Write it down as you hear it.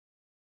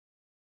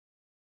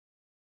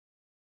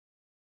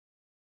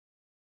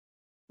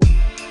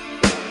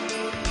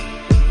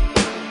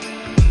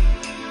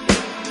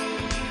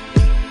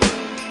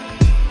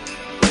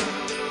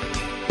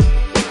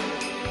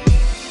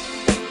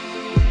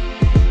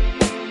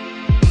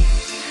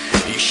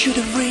should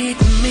have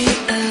written me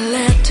a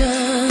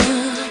letter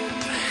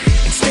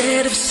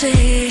instead of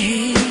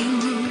saying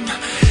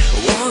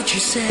what you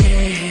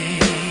say.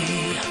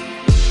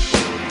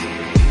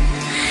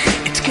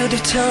 It could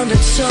have turned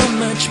out so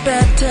much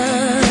better,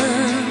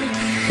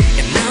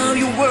 and now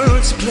your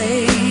words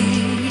play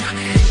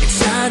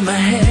inside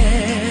my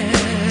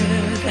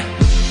head.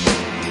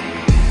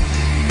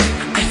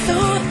 I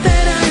thought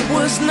that I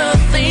was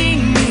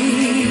nothing new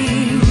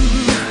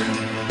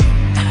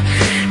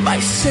by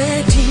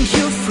setting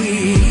you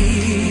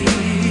free.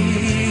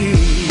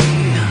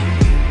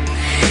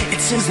 It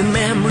seems the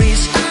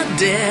memories are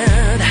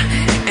dead,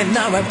 and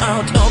now I'm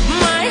out of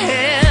my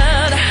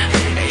head.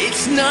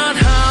 It's not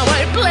how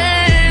I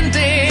planned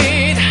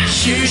it.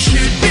 You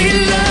should be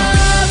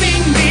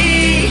loving me,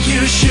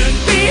 you should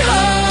be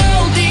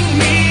holding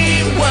me.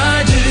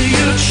 Why do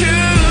you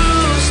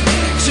choose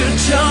to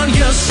turn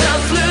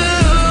yourself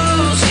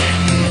loose?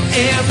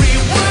 Every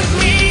word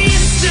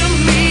means to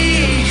me,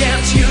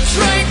 yet you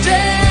try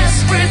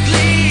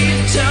desperately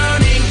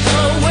turning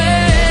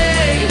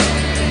away.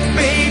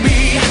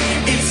 Baby,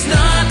 it's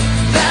not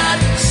that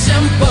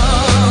simple.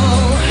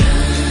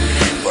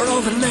 For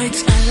all the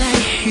nights I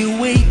lie here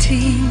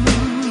waiting,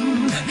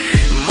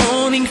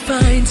 morning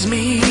finds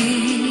me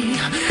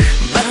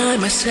by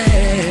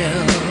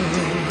myself.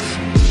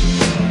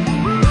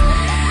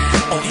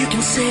 Or you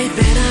can say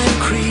that I'm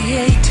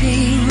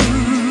creating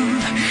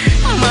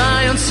my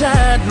own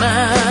sad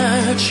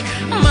match,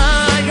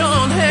 my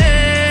own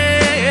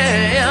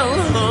hell.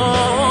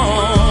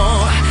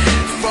 Oh,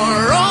 for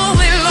all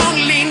the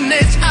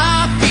loneliness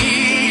I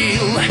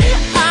feel,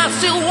 I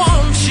still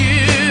want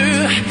you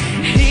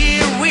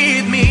here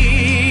with me.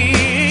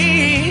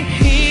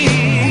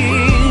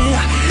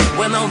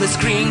 When all the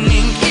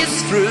screaming is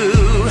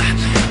through,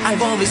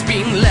 I've always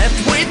been left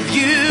with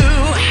you.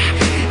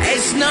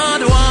 It's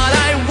not what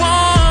I want.